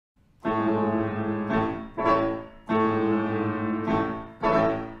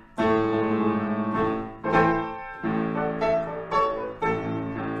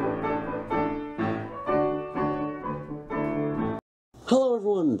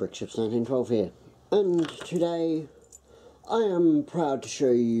Brickships1912 here, and today I am proud to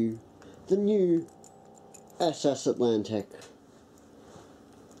show you the new SS Atlantic.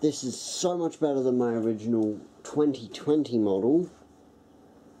 This is so much better than my original 2020 model,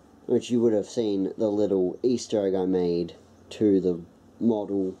 which you would have seen the little Easter egg I made to the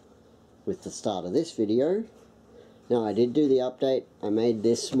model with the start of this video. Now, I did do the update. I made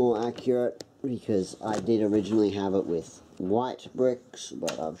this more accurate because I did originally have it with white bricks,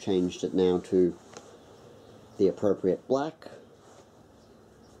 but I've changed it now to the appropriate black.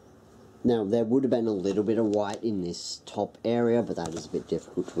 Now, there would have been a little bit of white in this top area, but that is a bit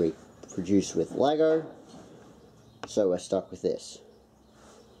difficult to reproduce with Lego, so we're stuck with this.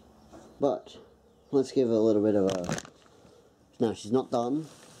 But let's give it a little bit of a... Now, she's not done,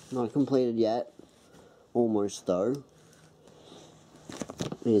 not completed yet, almost though.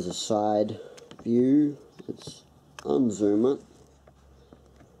 Here's a side view. Let's unzoom it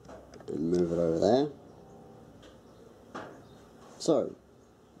and move it over there. So,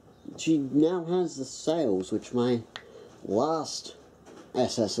 she now has the sails, which my last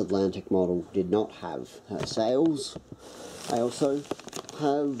SS Atlantic model did not have her sails. I also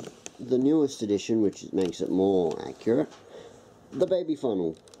have the newest edition, which makes it more accurate, the baby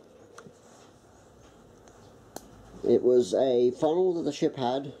funnel. It was a funnel that the ship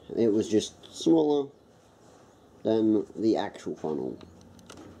had. It was just smaller than the actual funnel.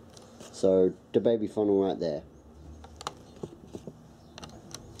 So, the baby funnel right there.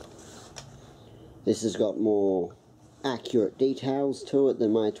 This has got more accurate details to it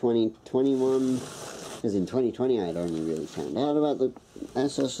than my 2021, because in 2020 I had only really found out about the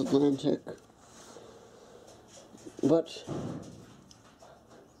SS Atlantic. But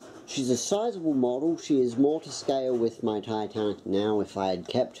she's a sizable model. She is more to scale with my Titanic now. If I had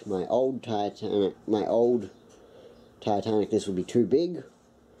kept my old Titanic, this would be too big,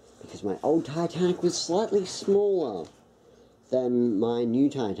 because my old Titanic was slightly smaller than my new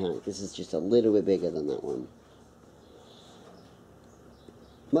Titanic. This is just a little bit bigger than that one.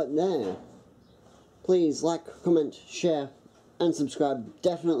 But there, please like, comment, share, and subscribe.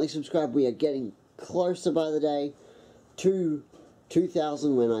 Definitely subscribe. We are getting closer by the day to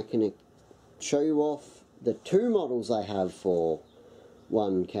 2,000, when I can show you off the two models I have for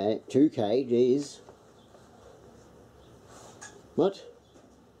 1K, 2K, geez. But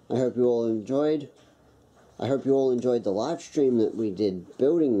I hope you all enjoyed. I hope you all enjoyed the live stream that we did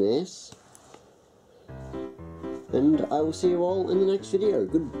building this. And I will see you all in the next video.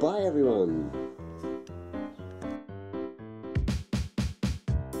 Goodbye, everyone.